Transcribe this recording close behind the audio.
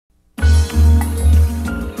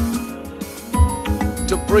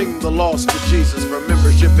to bring the lost to Jesus for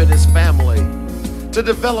membership in his family, to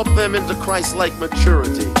develop them into Christ-like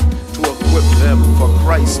maturity, to equip them for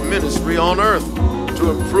Christ's ministry on earth,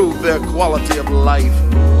 to improve their quality of life,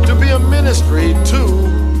 to be a ministry to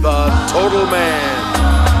the total man.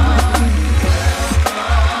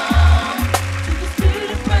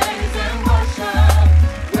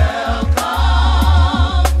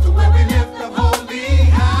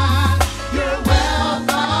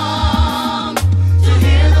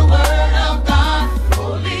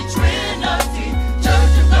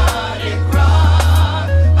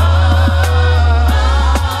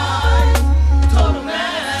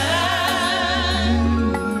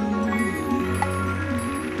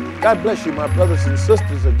 God bless you, my brothers and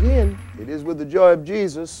sisters. Again, it is with the joy of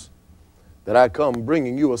Jesus that I come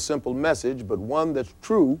bringing you a simple message, but one that's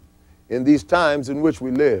true in these times in which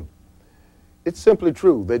we live. It's simply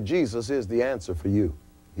true that Jesus is the answer for you.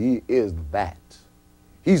 He is that.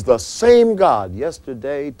 He's the same God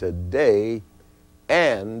yesterday, today,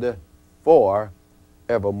 and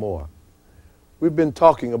forevermore. We've been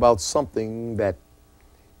talking about something that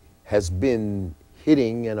has been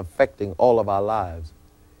hitting and affecting all of our lives,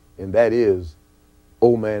 and that is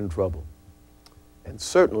old man trouble. And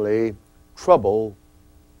certainly trouble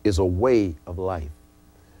is a way of life.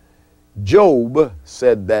 Job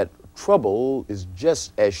said that trouble is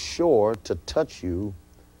just as sure to touch you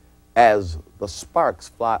as the sparks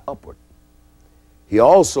fly upward. He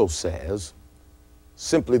also says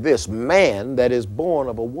simply this: man that is born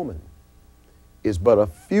of a woman is but a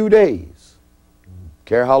few days.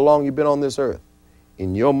 Care how long you've been on this earth,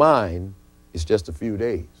 in your mind it's just a few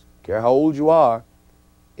days. Care how old you are,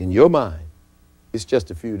 in your mind, it's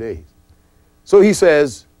just a few days. So he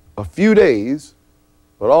says, a few days,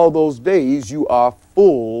 but all those days you are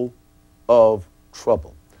full of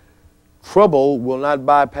trouble. Trouble will not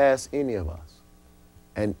bypass any of us,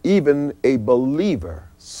 and even a believer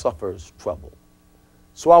suffers trouble.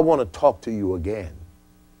 So I want to talk to you again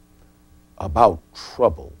about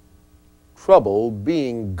trouble. Trouble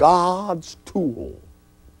being God's tool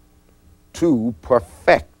to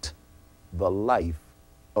perfect the life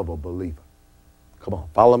of a believer. Come on,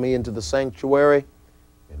 follow me into the sanctuary,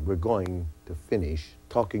 and we're going to finish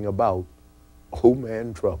talking about old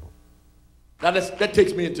man trouble. Now that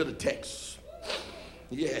takes me into the text.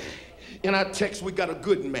 Yeah, in our text we got a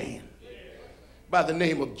good man by the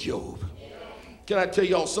name of Job. Can I tell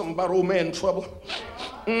y'all something about old man trouble?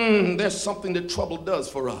 There's something that trouble does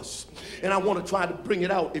for us, and I want to try to bring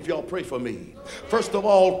it out if y'all pray for me. First of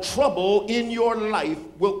all, trouble in your life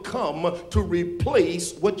will come to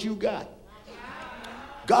replace what you got.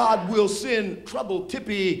 God will send trouble,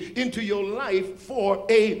 Tippy, into your life for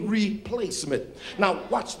a replacement. Now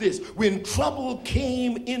watch this. When trouble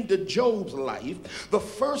came into Job's life, the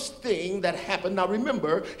first thing that happened, now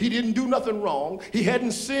remember, he didn't do nothing wrong. He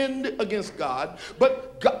hadn't sinned against God,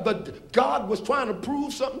 but God was trying to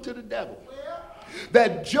prove something to the devil,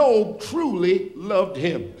 that Job truly loved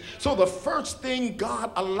him. So the first thing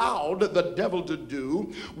God allowed the devil to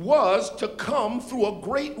do was to come through a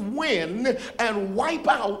great wind and wipe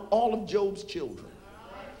out all of Job's children.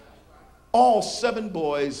 All 7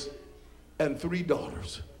 boys and 3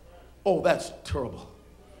 daughters. Oh, that's terrible.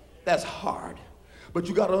 That's hard. But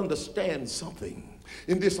you got to understand something.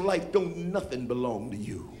 In this life, don't nothing belong to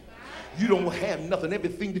you. You don't have nothing.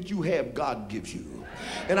 Everything that you have, God gives you.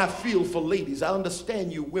 And I feel for ladies. I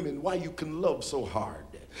understand you women, why you can love so hard.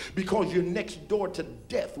 Because you're next door to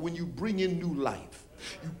death when you bring in new life.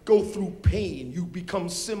 You go through pain. You become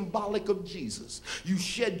symbolic of Jesus. You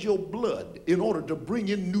shed your blood in order to bring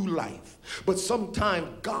in new life. But sometimes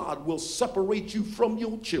God will separate you from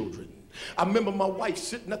your children. I remember my wife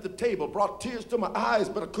sitting at the table, brought tears to my eyes,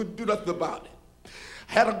 but I couldn't do nothing about it.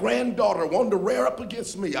 Had a granddaughter, wanted to rear up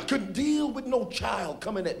against me. I couldn't deal with no child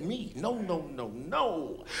coming at me. No, no, no,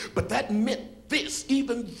 no. But that meant this: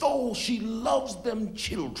 even though she loves them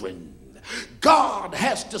children, God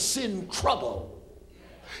has to send trouble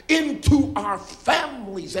into our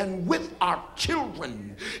families and with our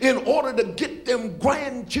children in order to get them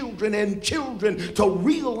grandchildren and children to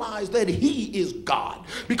realize that He is God.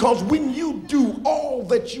 Because when you do all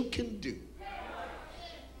that you can do,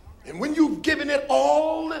 and when you've given it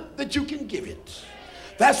all that you can give it,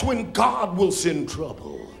 that's when God will send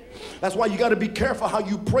trouble. That's why you got to be careful how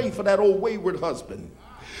you pray for that old wayward husband.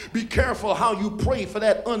 Be careful how you pray for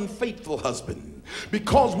that unfaithful husband.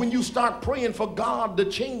 Because when you start praying for God to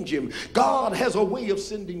change him, God has a way of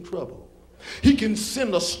sending trouble. He can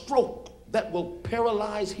send a stroke that will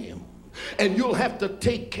paralyze him, and you'll have to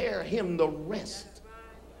take care of him the rest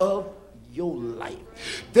of your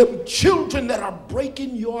life. Them children that are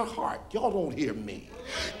breaking your heart, y'all don't hear me.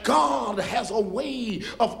 God has a way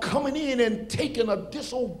of coming in and taking a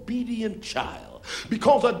disobedient child.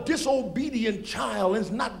 Because a disobedient child is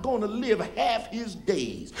not going to live half his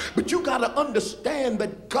days. But you got to understand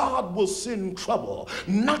that God will send trouble.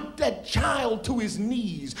 Knock that child to his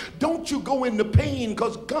knees. Don't you go into pain,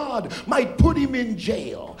 because God might put him in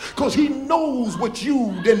jail, because he knows what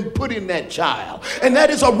you didn't put in that child. And that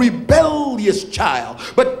is a rebellious child.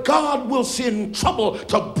 But God will send trouble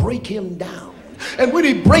to break him down. And when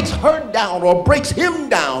he breaks her down or breaks him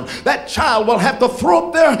down, that child will have to throw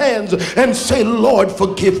up their hands and say, Lord,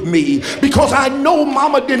 forgive me, because I know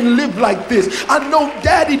mama didn't live like this. I know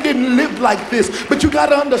daddy didn't live like this. But you got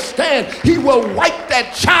to understand, he will wipe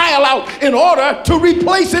that child out in order to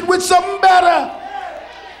replace it with something better.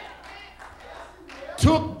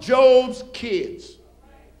 Took Job's kids,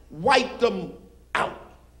 wiped them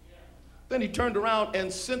out. Then he turned around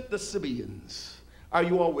and sent the Sabaeans. Are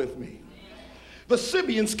you all with me? The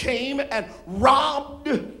Sabaeans came and robbed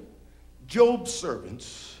Job's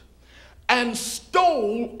servants and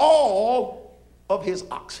stole all of his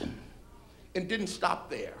oxen, and didn't stop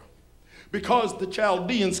there, because the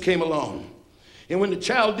Chaldeans came along. And when the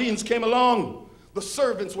Chaldeans came along, the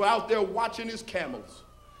servants were out there watching his camels,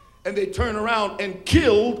 and they turned around and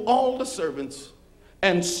killed all the servants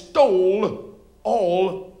and stole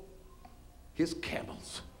all his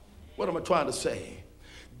camels. What am I trying to say?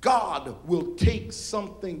 God will take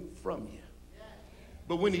something from you,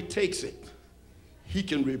 but when he takes it, he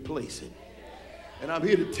can replace it. And I'm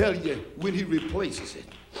here to tell you, when he replaces it,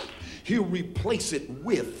 he'll replace it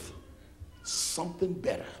with something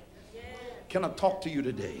better. Can I talk to you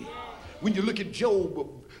today? When you look at Job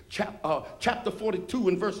chapter 42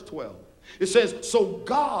 and verse 12, it says, so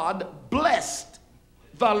God blessed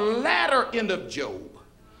the latter end of Job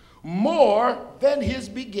more than his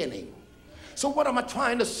beginning. So what am I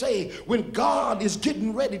trying to say? When God is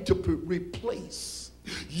getting ready to replace,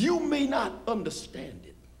 you may not understand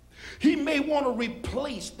it. He may want to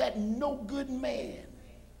replace that no good man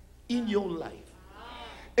in your life.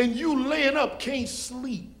 And you laying up can't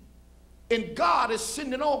sleep. And God is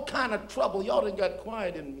sending all kind of trouble. Y'all done got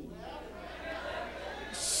quiet in me.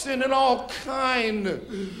 Sending all kind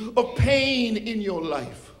of pain in your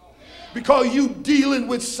life, because you dealing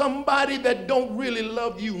with somebody that don't really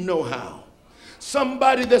love you no how.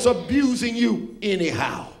 Somebody that's abusing you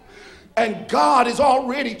anyhow. And God is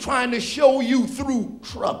already trying to show you through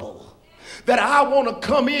trouble that I want to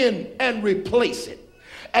come in and replace it.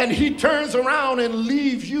 And he turns around and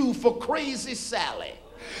leaves you for crazy Sally.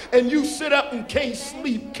 And you sit up and can't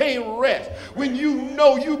sleep, can't rest, when you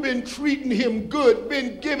know you've been treating him good,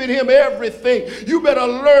 been giving him everything. You better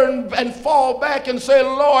learn and fall back and say,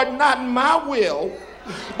 Lord, not my will,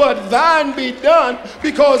 but thine be done,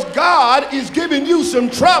 because God is giving you some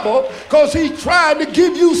trouble because he's trying to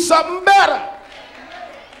give you something better.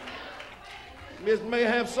 This may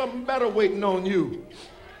have something better waiting on you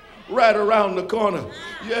right around the corner.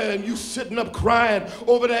 Yeah, and you sitting up crying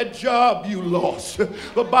over that job you lost.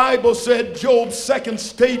 The Bible said Job's second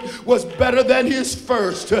state was better than his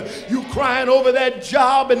first. You crying over that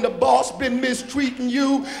job, and the boss been mistreating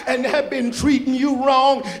you and have been treating you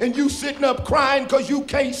wrong, and you sitting up crying because you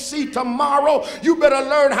can't see tomorrow. You better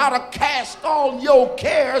learn how to cast all your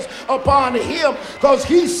cares upon him, because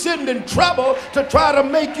he's sending trouble to try to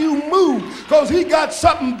make you move, because he got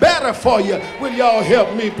something better for you. Will y'all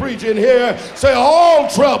help me preach in here? Say, all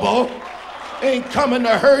trouble ain't coming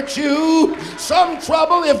to hurt you. Some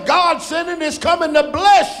trouble, if God's sending, is coming to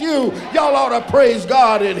bless you. Y'all ought to praise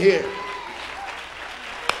God in here.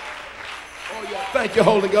 Oh yeah, thank you,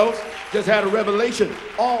 Holy Ghost. Just had a revelation.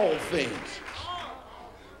 All things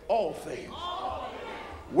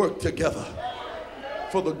work together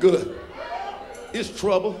for the good. It's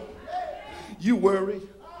trouble. You worry.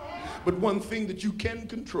 But one thing that you can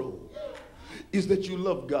control is that you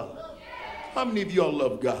love God. How many of y'all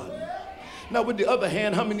love God? Now, with the other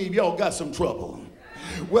hand, how many of y'all got some trouble?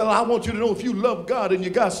 Well, I want you to know, if you love God and you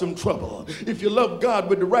got some trouble, if you love God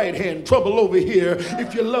with the right hand, trouble over here.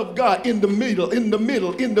 If you love God in the middle,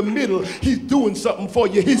 he's doing something for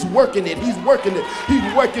you. He's working it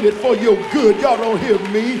for your good. Y'all don't hear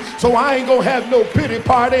me, so I ain't gonna have no pity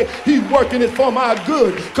party. He's working it for my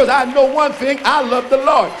good, because I know one thing: I love the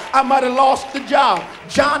Lord. I might have lost the job.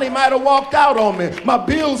 Johnny might have walked out on me. My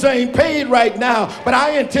bills ain't paid right now, but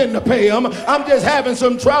I intend to pay them. I'm just having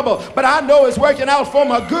some trouble, but I know it's working out for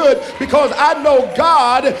my good, because I know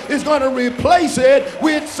God is going to replace it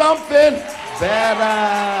with something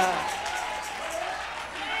better.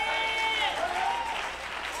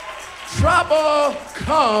 Trouble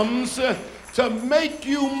comes to make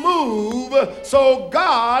you move so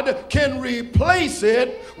God can replace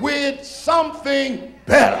it with something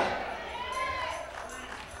better.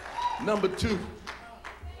 Number two,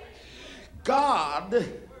 God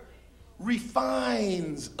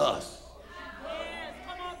refines us.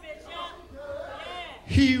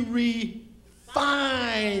 He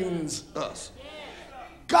refines us.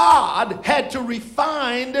 God had to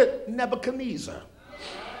refine Nebuchadnezzar.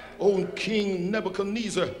 Old King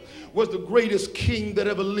Nebuchadnezzar was the greatest king that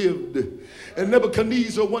ever lived. And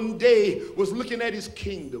Nebuchadnezzar one day was looking at his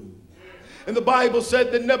kingdom. And the Bible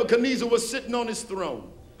said that Nebuchadnezzar was sitting on his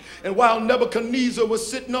throne. And while Nebuchadnezzar was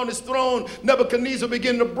sitting on his throne, Nebuchadnezzar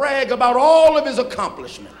began to brag about all of his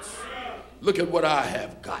accomplishments. Look at what I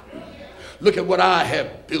have gotten. Look at what I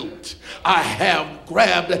have built. I have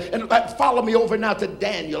grabbed. And follow me over now to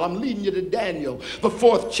Daniel. I'm leading you to Daniel, the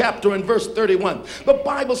 4th chapter and verse 31. The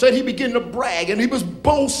Bible said he began to brag and he was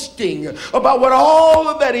boasting about what all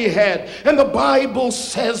of that he had. And the Bible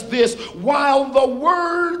says this, while the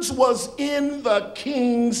words was in the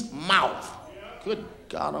king's mouth. Good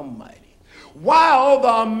God Almighty. While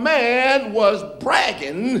the man was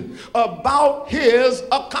bragging about his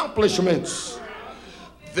accomplishments,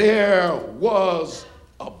 there was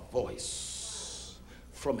a voice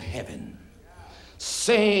from heaven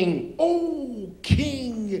saying, O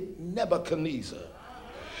King Nebuchadnezzar,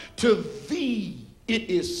 to thee it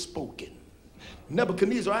is spoken.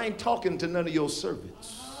 Nebuchadnezzar, I ain't talking to none of your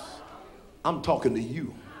servants. I'm talking to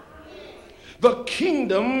you. The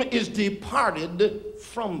kingdom is departed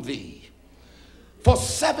from thee. For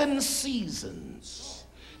 7 seasons,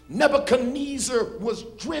 Nebuchadnezzar was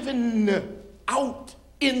driven out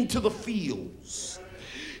into the fields.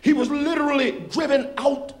 He was literally driven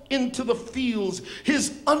out into the fields.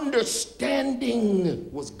 His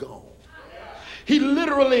understanding was gone. He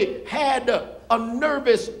literally had a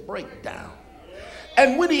nervous breakdown.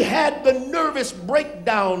 And when he had the nervous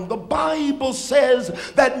breakdown, the Bible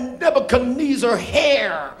says that Nebuchadnezzar's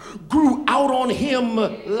hair grew out on him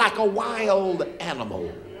like a wild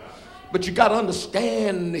animal. But you got to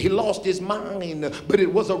understand, he lost his mind, but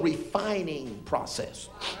it was a refining process.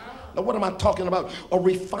 Now, what am I talking about? A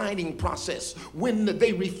refining process. When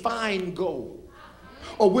they refine gold,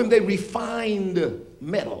 or when they refined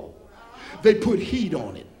metal, they put heat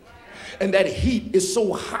on it. And that heat is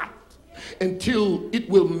so hot until it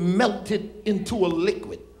will melt it into a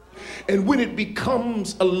liquid. And when it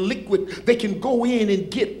becomes a liquid, they can go in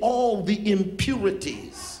and get all the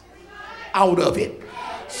impurities out of it.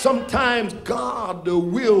 Sometimes God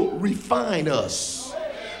will refine us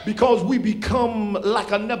because we become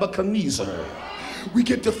like a Nebuchadnezzar. We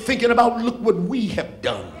get to thinking about, look what we have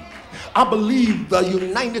done. I believe the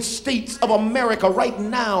United States of America right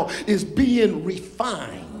now is being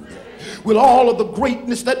refined. With all of the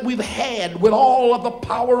greatness that we've had, with all of the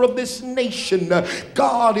power of this nation,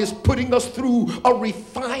 God is putting us through a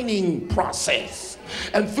refining process.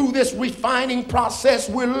 And through this refining process,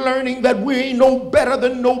 we're learning that we ain't no better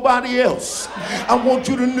than nobody else. I want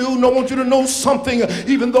you to know something.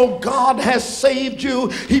 Even though God has saved you,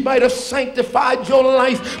 he might have sanctified your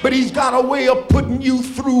life, but he's got a way of putting you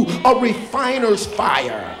through a refiner's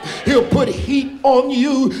fire. He'll put heat on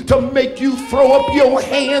you to make you throw up your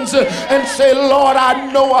hands and say, Lord, I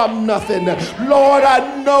know I'm nothing. Lord,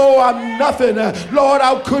 I know I'm nothing. Lord,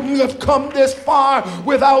 I couldn't have come this far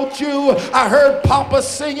without you. I heard Papa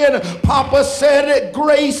singing. Papa said,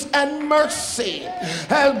 grace and mercy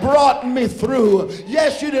has brought me through.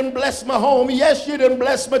 Yes, you didn't bless my home. Yes, you didn't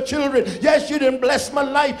bless my children. Yes, you didn't bless my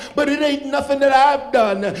life, but it ain't nothing that I've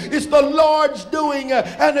done. It's the Lord's doing,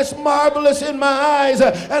 and it's marvelous in my eyes.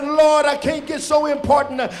 And Lord, I can't get so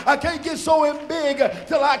important. I can't get so big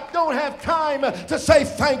till I don't have time to say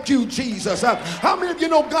thank you, Jesus. How many of you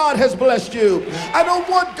know God has blessed you? I don't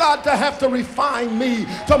want God to have to refine me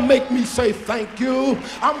to make me say thank you.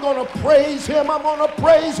 I'm going to praise him. I'm going to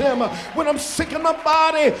praise him when I'm sick in my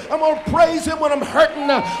body. I'm going to praise him when I'm hurting.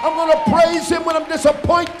 I'm going to praise him when I'm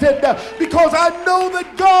disappointed, because I know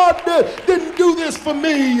that God didn't do this for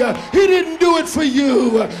me. He didn't do it for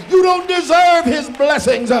you. You don't deserve his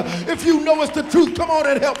blessings. If you know it's the truth, come on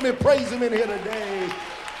and help me praise him in here today.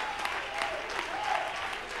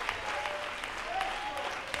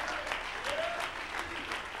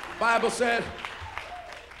 Bible said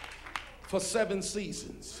for 7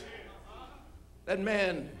 seasons, that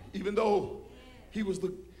man, even though he was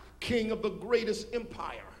the king of the greatest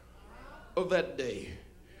empire of that day,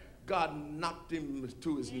 God knocked him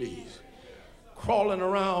to his knees, crawling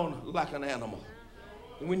around like an animal.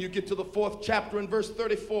 And when you get to the 4th chapter and verse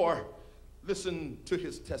 34, listen to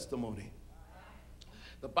his testimony.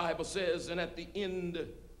 The Bible says, and at the end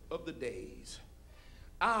of the days,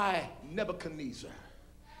 I, Nebuchadnezzar,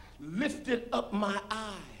 lifted up my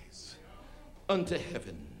eyes unto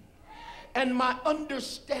heaven, and my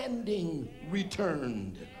understanding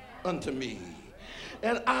returned unto me.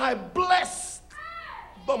 And I blessed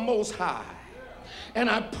the Most High, and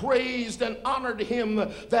I praised and honored him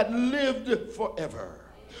that lived forever,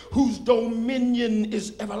 whose dominion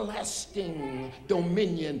is everlasting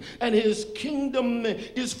dominion, and his kingdom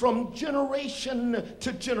is from generation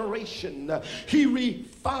to generation. He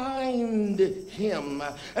refined him.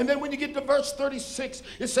 And then when you get to verse 36,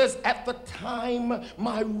 it says, at the time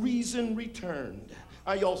my reason returned.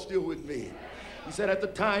 Are y'all still with me? He said, at the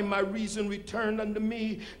time my reason returned unto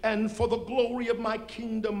me, and for the glory of my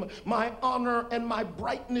kingdom, my honor and my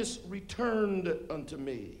brightness returned unto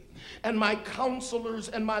me. And my counselors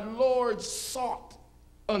and my lords sought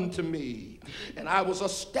unto me, and I was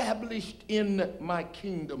established in my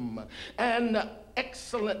kingdom, and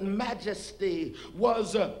excellent majesty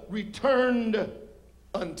was returned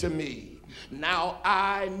unto me. Now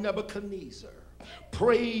I, Nebuchadnezzar,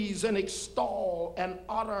 praise and extol and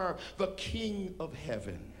honor the King of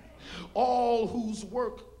heaven, all whose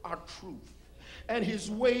work are truth, and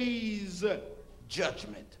his ways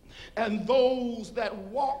judgment. And those that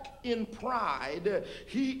walk in pride,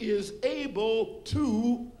 he is able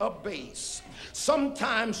to abase.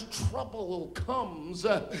 Sometimes trouble comes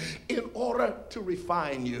in order to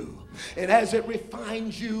refine you. And as it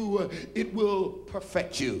refines you, it will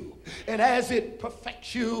perfect you. And as it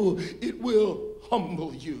perfects you, it will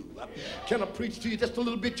humble you. Can I preach to you just a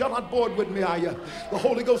little bit? You're not bored with me, are you? The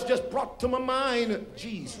Holy Ghost just brought to my mind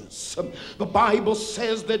Jesus. The Bible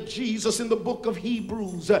says that Jesus in the book of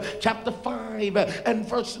Hebrews, chapter 5 and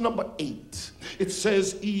verse number 8, it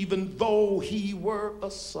says, even though he were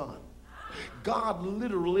a son, God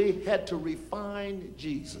literally had to refine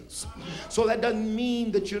Jesus. So that doesn't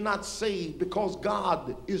mean that you're not saved, because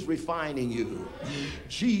God is refining you.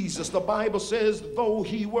 Jesus, the Bible says, though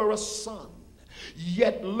he were a son,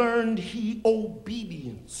 yet learned he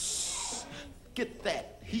obedience. Get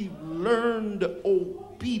that? He learned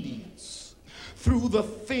obedience through the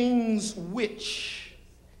things which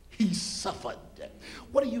he suffered.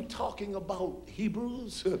 What are you talking about,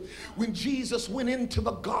 Hebrews? When Jesus went into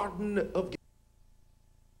the garden of,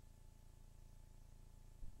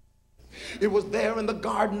 it was there in the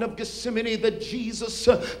Garden of Gethsemane that Jesus,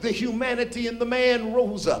 the humanity in the man,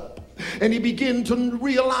 rose up. And he began to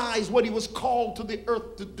realize what he was called to the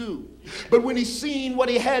earth to do. But when he seen what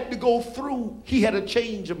he had to go through, he had a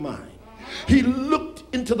change of mind. He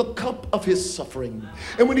looked into the cup of his suffering.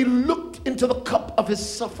 And when he looked into the cup of his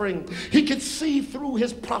suffering, he could see through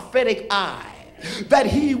his prophetic eye that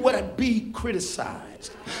he would be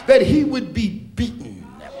criticized, that he would be beaten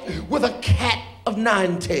with a cat of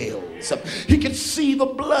 9 tails. He could see the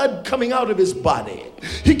blood coming out of his body.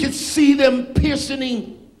 He could see them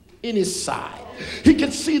piercing in his side. He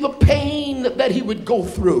could see the pain that he would go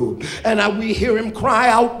through. And we hear him cry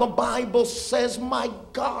out. The Bible says, my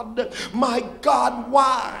God,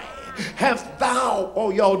 why hast thou, oh,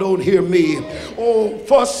 y'all don't hear me, oh,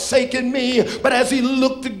 forsaken me? But as he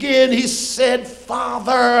looked again, he said,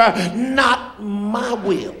 Father, not my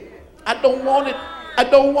will. I don't want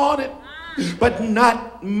it, but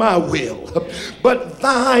not my will, but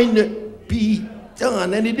thine be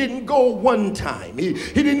done. And he didn't go one time, he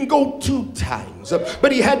didn't go 2 times,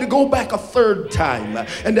 but he had to go back a 3rd time.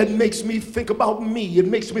 And that makes me think about me. It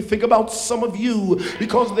makes me think about some of you,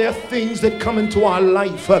 because there are things that come into our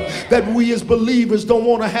life that we as believers don't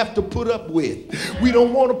want to have to put up with. We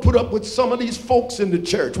don't want to put up with some of these folks in the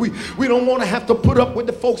church. We don't want to have to put up with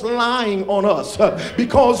the folks lying on us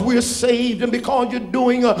because we're saved, and because you're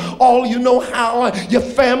doing all you know how. Your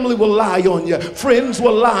family will lie on you, friends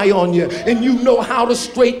will lie on you, and you know how to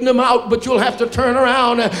straighten them out, but you'll have to turn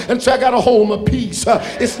around and say, I got to hold my peace.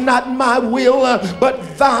 It's not my will,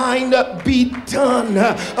 but thine be done.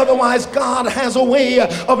 Otherwise, God has a way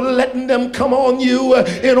of letting them come on you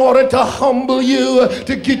in order to humble you,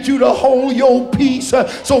 to get you to hold your peace,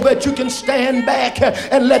 so that you can stand back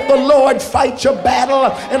and let the Lord fight your battle.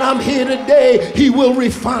 And I'm here today. He will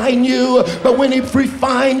refine you, but when he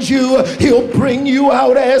refines you, he'll bring you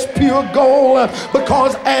out as pure gold,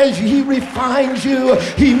 because as he refines you,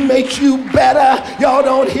 he makes you better. Y'all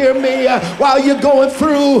don't hear me. While you're going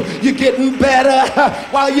through, you're getting better.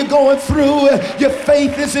 While you're going through, your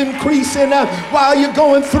faith is increasing. While you're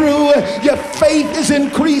going through, your faith is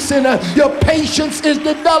increasing. Your patience is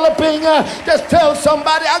developing. Just tell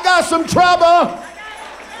somebody, I got some trouble,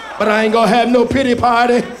 but I ain't gonna have no pity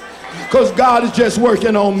party. because God is just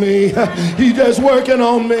working on me. He's just working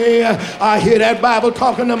on me. I hear that Bible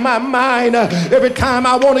talking to my mind. Every time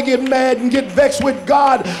I want to get mad and get vexed with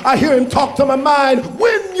God, I hear him talk to my mind.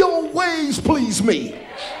 When your ways please me.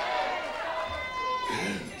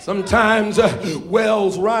 Sometimes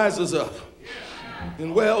Wells rises up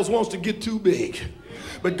and Wells wants to get too big.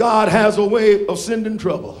 But God has a way of sending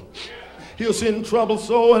trouble. He'll send trouble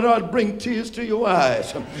so and it'll bring tears to your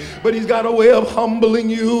eyes. But he's got a way of humbling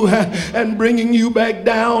you and bringing you back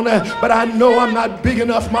down. But I know I'm not big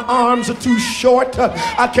enough. My arms are too short.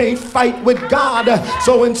 I can't fight with God.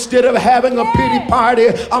 So instead of having a pity party,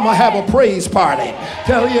 I'm going to have a praise party.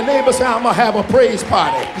 Tell your neighbor, say, I'm going to have a praise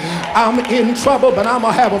party. I'm in trouble, but I'm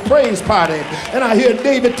going to have a praise party. And I hear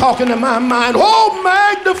David talking in my mind, oh,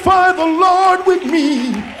 magnify the Lord with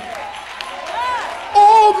me.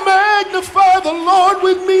 Oh, magnify the Lord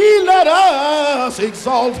with me. Let us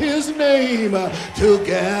exalt his name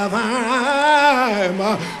together.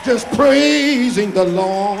 I'm just praising the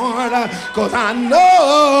Lord because I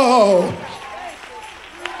know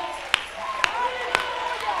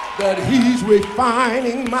that he's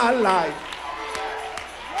refining my life.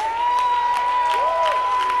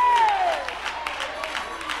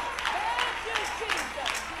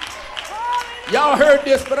 Y'all heard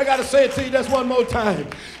this, but I got to say it to you just one more time.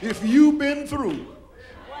 If you've been through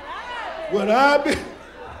what I've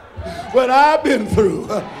been through,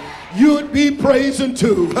 you'd be praising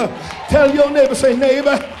too. Tell your neighbor, say,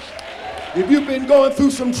 neighbor, if you've been going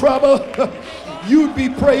through some trouble, you'd be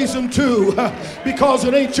praising too, because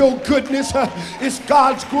it ain't your goodness, it's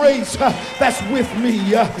God's grace that's with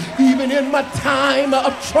me, even in my time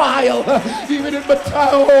of trial, even in my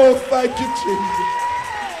time. Oh, thank you, Jesus.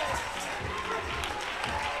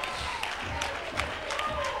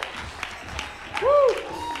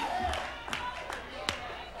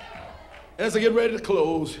 As I get ready to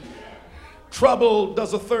close, trouble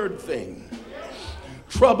does a third thing.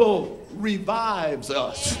 Trouble revives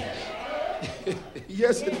us.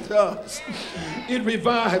 Yes, it does. It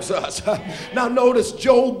revives us. Now notice,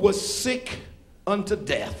 Job was sick unto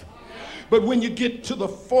death. But when you get to the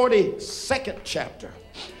 42nd chapter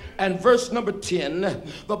and verse number 10,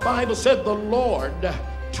 the Bible said the Lord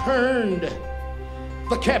turned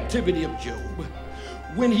the captivity of Job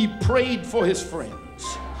when he prayed for his friends.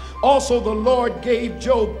 Also, the Lord gave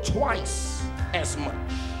Job twice as much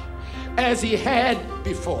as he had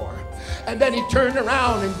before. And then he turned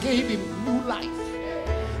around and gave him new life.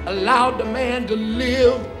 Allowed the man to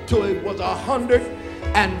live till he was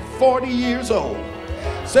 140 years old.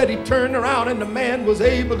 Said he turned around and the man was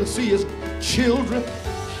able to see his children,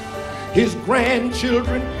 his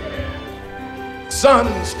grandchildren,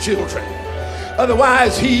 sons' children.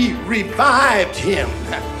 Otherwise, he revived him.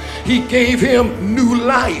 He gave him new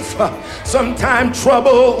life. Sometimes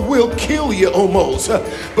trouble will kill you almost,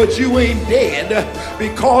 but you ain't dead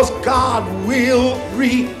because God will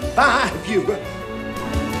revive you.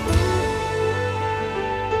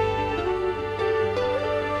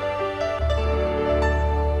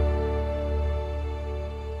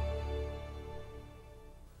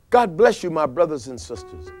 God bless you, my brothers and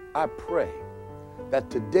sisters. I pray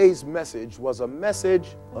that today's message was a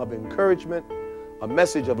message of encouragement, a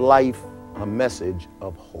message of life, a message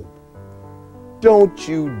of hope. Don't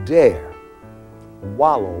you dare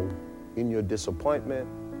wallow in your disappointment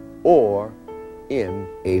or in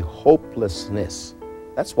a hopelessness.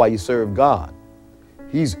 That's why you serve God.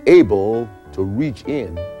 He's able to reach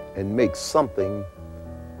in and make something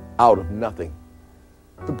out of nothing.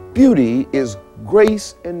 The beauty is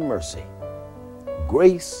grace and mercy.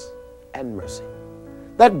 Grace and mercy.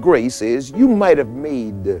 That grace is you might have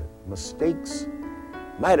made mistakes,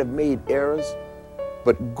 might have made errors,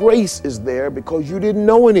 but grace is there because you didn't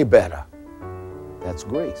know any better. That's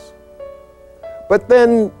grace. But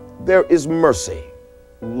then there is mercy.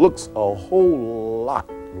 Looks a whole lot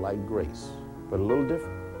like grace, but a little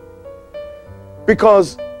different.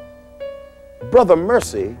 Because brother,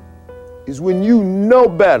 mercy is when you know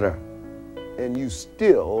better and you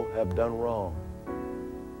still have done wrong.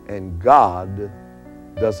 And God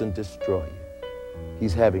doesn't destroy you.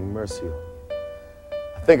 He's having mercy on you.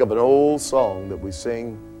 I think of an old song that we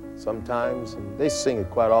sing sometimes, and they sing it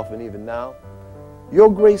quite often even now.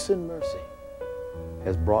 Your grace and mercy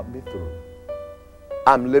has brought me through.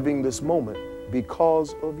 I'm living this moment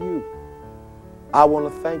because of you. I want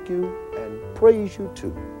to thank you and praise you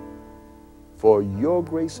too, for your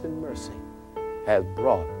grace and mercy has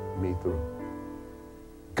brought me through.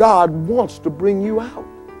 God wants to bring you out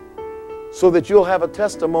so that you'll have a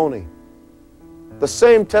testimony, the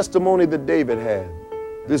same testimony that David had.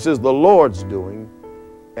 This is the Lord's doing,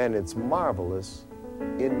 and it's marvelous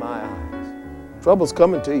in my eyes. Trouble's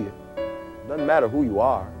coming to you. Doesn't matter who you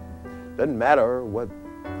are. Doesn't matter what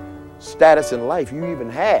status in life you even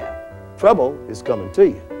have. Trouble is coming to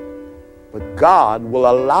you. But God will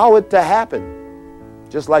allow it to happen,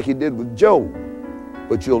 just like he did with Job.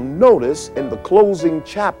 But you'll notice in the closing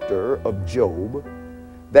chapter of Job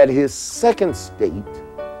that his second state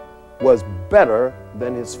was better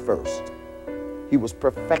than his first. He was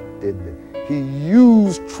perfected. He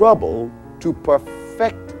used trouble to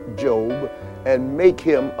perfect Job and make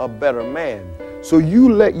him a better man. So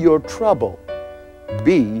you let your trouble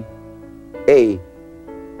be a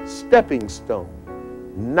stepping stone,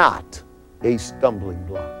 not a stumbling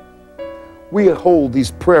block. We hold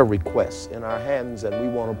these prayer requests in our hands, and we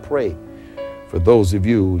want to pray for those of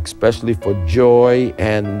you, especially for Joy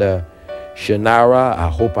and Shanara. I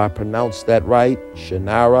hope I pronounced that right.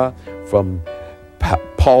 Shanara from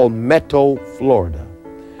Palmetto, Florida.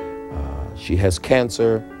 She has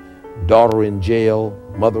cancer, daughter in jail,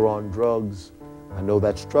 mother on drugs. I know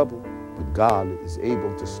that's trouble, but God is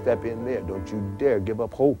able to step in there. Don't you dare give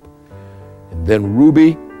up hope. And then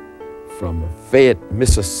Ruby from Fayette,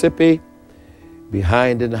 Mississippi,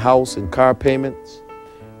 behind in the house in car payments,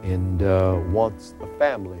 and wants the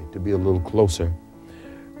family to be a little closer.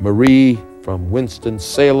 Marie from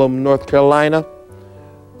Winston-Salem, North Carolina.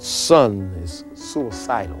 Son is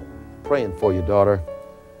suicidal. Praying for you, daughter.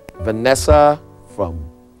 Vanessa from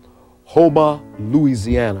Houma,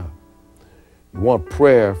 Louisiana. You want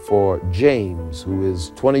prayer for James, who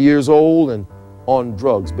is 20 years old and on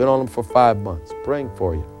drugs. Been on them for 5 months. Praying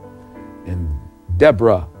for you. And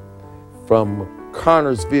Deborah from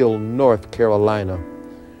Connersville, North Carolina.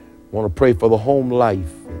 Want to pray for the home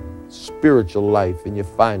life and spiritual life and your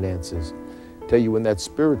finances. Tell you, when that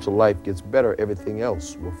spiritual life gets better, everything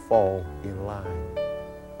else will fall in line.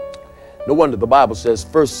 No wonder the Bible says,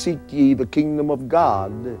 first seek ye the kingdom of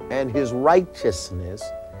God and his righteousness,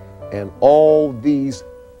 and all these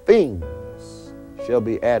things shall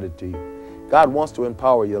be added to you. God wants to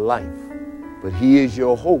empower your life, but he is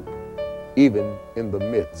your hope, even in the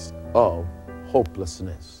midst of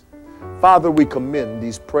hopelessness. Father, we commend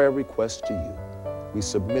these prayer requests to you. We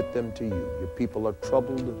submit them to you. Your people are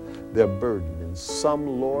troubled, they're burdened, and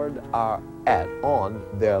some, Lord, are on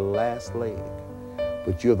their last leg.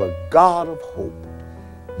 But you're the God of hope.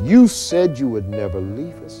 You said you would never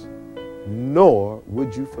leave us, nor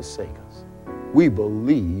would you forsake us. We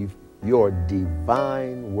believe your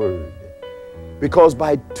divine word, because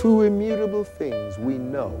by two immutable things we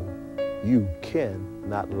know you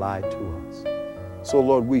cannot lie to us. So,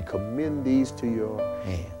 Lord, we commend these to your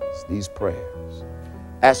hands, these prayers,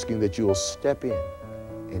 asking that you will step in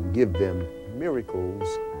and give them miracles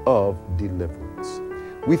of deliverance.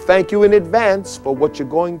 We thank you in advance for what you're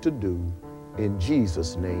going to do. In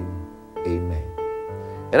Jesus' name, amen.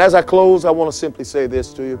 And as I close, I want to simply say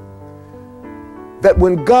this to you, that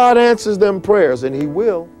when God answers them prayers, and he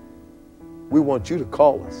will, we want you to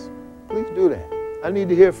call us. Please do that. I need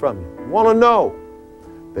to hear from you. I want to know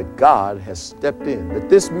that God has stepped in, that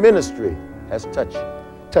this ministry has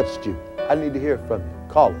touched you. I need to hear from you.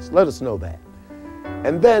 Call us. Let us know that.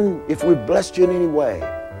 And then, if we've blessed you in any way,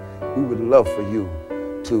 we would love for you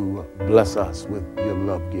to bless us with your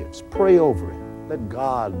love gifts. Pray over it. Let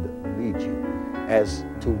God lead you as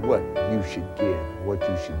to what you should give, what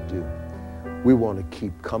you should do. We want to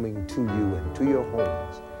keep coming to you and to your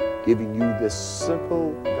homes, giving you this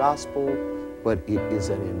simple gospel, but it is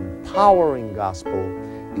an empowering gospel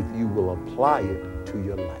if you will apply it to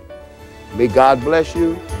your life. May God bless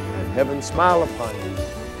you and heaven smile upon you,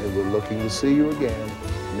 and we're looking to see you again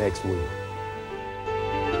next week.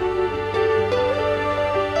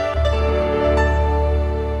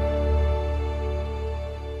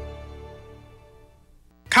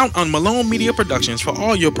 Count on Malone Media Productions for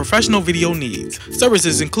all your professional video needs.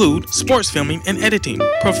 Services include sports filming and editing,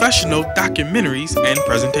 professional documentaries and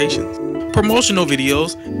presentations, promotional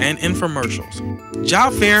videos and infomercials,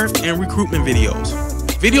 job fair and recruitment videos,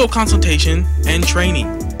 video consultation and training,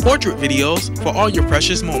 portrait videos for all your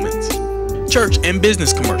precious moments, church and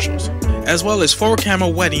business commercials, as well as 4-camera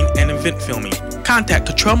wedding and event filming. Contact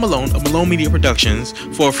Cottrell Malone of Malone Media Productions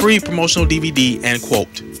for a free promotional DVD and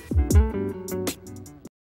quote.